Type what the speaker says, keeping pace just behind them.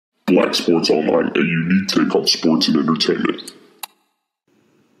Black Sports Online, a unique take on sports and entertainment.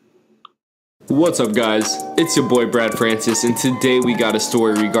 What's up, guys? It's your boy Brad Francis, and today we got a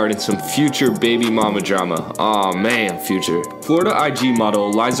story regarding some Future baby mama drama. Aw man, Future. Florida IG model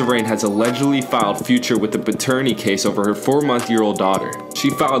Eliza Reign has allegedly filed Future with a paternity case over her 4-month-old daughter. She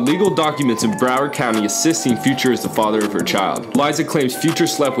filed legal documents in Broward County assisting Future as the father of her child. Eliza claims Future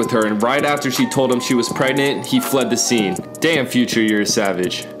slept with her, and right after she told him she was pregnant, he fled the scene. Damn, Future, you're a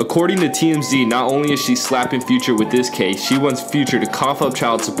savage. According to TMZ, not only is she slapping Future with this case, she wants Future to cough up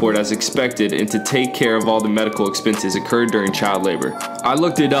child support as expected and to take care of all the medical expenses incurred during child labor. I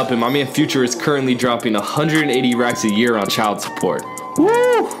looked it up, and my man Future is currently dropping 180 racks a year on child support.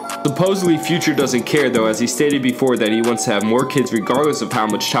 Woo! Supposedly Future doesn't care though, as he stated before that he wants to have more kids regardless of how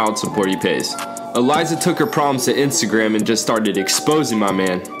much child support he pays. Eliza took her problems to Instagram and just started exposing my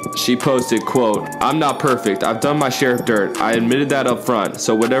man. She posted, quote, "I'm not perfect. I've done my share of dirt. I admitted that up front,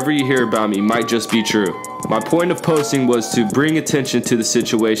 so whatever you hear about me might just be true. My point of posting was to bring attention to the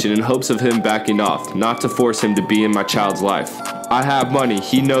situation in hopes of him backing off, not to force him to be in my child's life. I have money,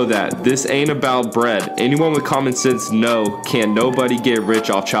 he know that. This ain't about bread. Anyone with common sense know can't nobody get rich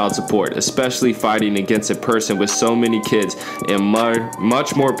off child support, especially fighting against a person with so many kids and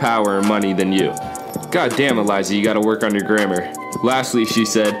much more power and money than you." God damn, Eliza, you gotta work on your grammar. Lastly, she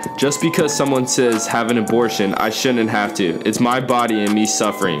said, "Just because someone says have an abortion, I shouldn't have to. It's my body and me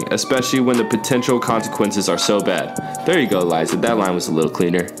suffering, especially when the potential consequences are so bad." There you go, Eliza. That line was a little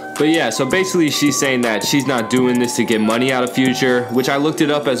cleaner. But yeah, so basically she's saying that she's not doing this to get money out of Future, which I looked it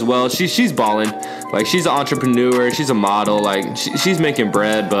up as well. She's balling. Like, she's an entrepreneur, she's a model, like, she's making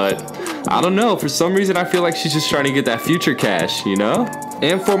bread, but I don't know. For some reason, I feel like she's just trying to get that Future cash, you know?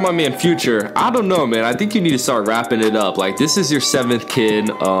 And for my man Future, I don't know, man. I think you need to start wrapping it up. Like, this is your 7th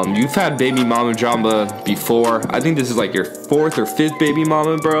kid. You've had baby mama drama before. I think this is like your 4th or 5th baby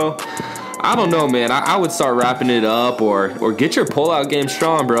mama, bro. I don't know, man. I would start wrapping it up or get your pullout game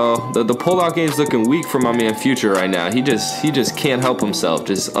strong, bro. The pullout game's looking weak for my man Future right now. He just can't help himself,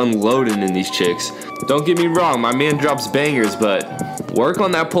 just unloading in these chicks. Don't get me wrong, my man drops bangers, but work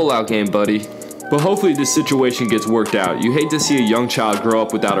on that pullout game, buddy. But hopefully this situation gets worked out. You hate to see a young child grow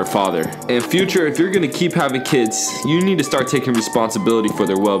up without her father. And Future, if you're gonna keep having kids, you need to start taking responsibility for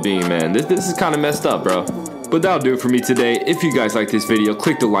their well-being, man. This is kind of messed up, bro. But that'll do it for me today. If you guys like this video,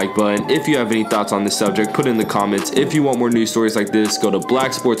 click the like button. If you have any thoughts on this subject, put in the comments. If you want more news stories like this, go to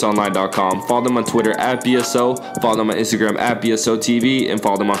blacksportsonline.com. Follow them on Twitter @BSO. Follow them on Instagram @BSOTV. And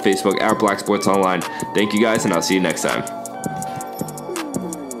follow them on Facebook @BlackSportsOnline. Thank you guys, and I'll see you next time.